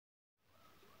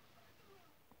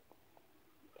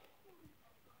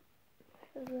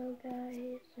Hello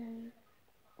guys, and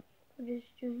we're just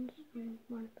doing some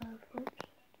modified flips.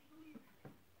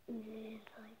 There's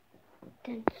like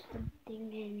 10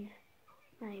 something in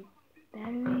my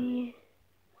battery.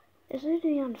 It's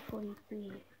literally on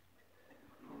 43.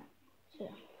 So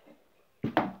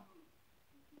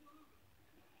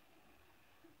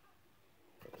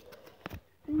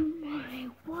my,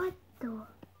 what the?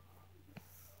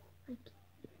 Like,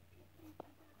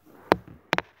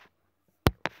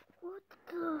 what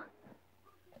the?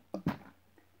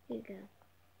 Here you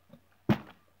go.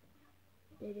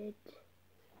 Did it?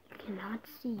 You cannot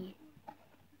see.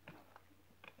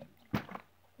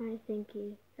 I think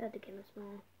you had to get a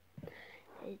small.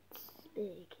 It's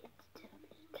big.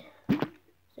 It's tablet.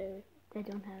 So I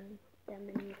don't have that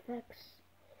many effects.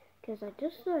 Because I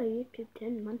just saw YouTube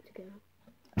 10 months ago.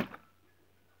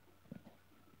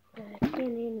 I can't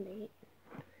animate.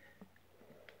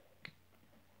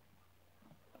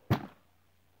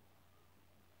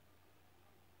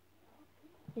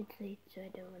 It's late, so I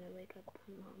don't want to wake up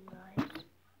my mom, guys.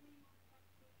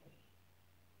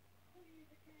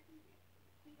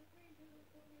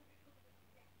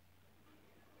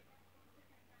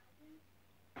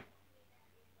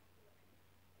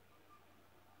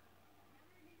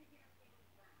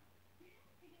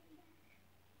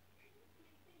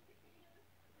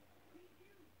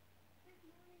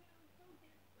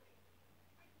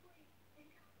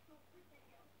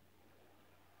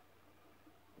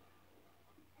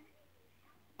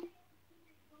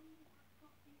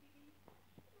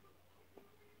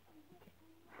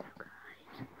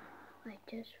 I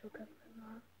just woke up my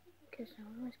mom because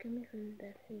someone was coming from the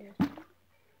bed and just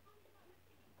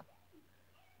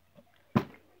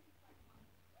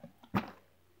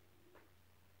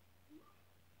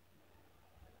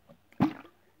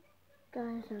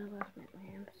guys, I lost my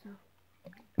lamp, so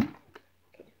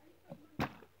okay.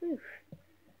 Oof.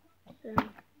 So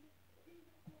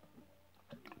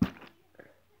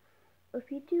if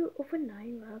you do over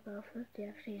 9 Rob Alpha, you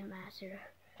actually a master.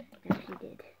 Actually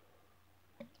did.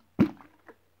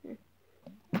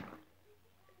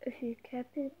 If you cap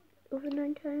it over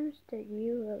 9 times, then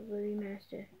you are really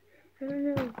master. I don't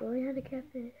know really how to cap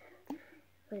it,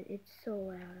 but it's so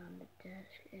loud on the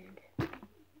desk, and I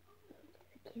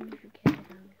can't even cap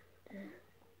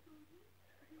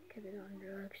it on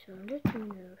drugs, so I'm just doing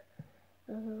the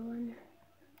other one.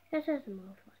 This has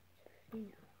more fun,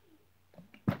 you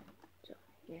know. So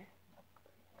yeah,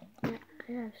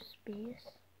 I have space.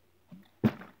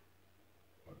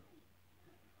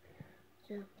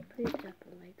 So please drop a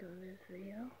like on this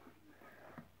video.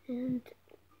 And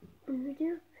when we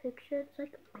do a picture, it's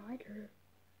like wider.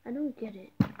 I don't get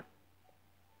it.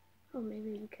 Oh,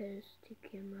 maybe because the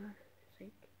camera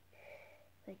is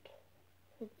like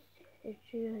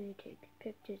it's really take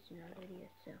pictures in our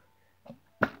videos. So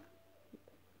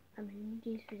I'm gonna need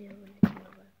these videos when I come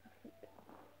over.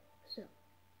 So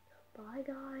bye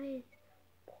guys.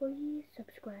 Please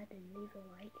subscribe and leave a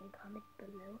like and comment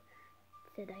below.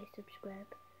 Said I subscribe.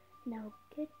 Now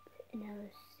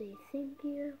say thank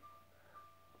you.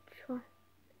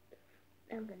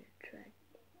 I'm gonna try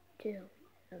to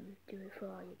do it for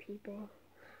all you people.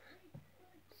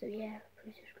 So yeah,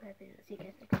 please subscribe and I'll see you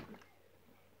guys next time.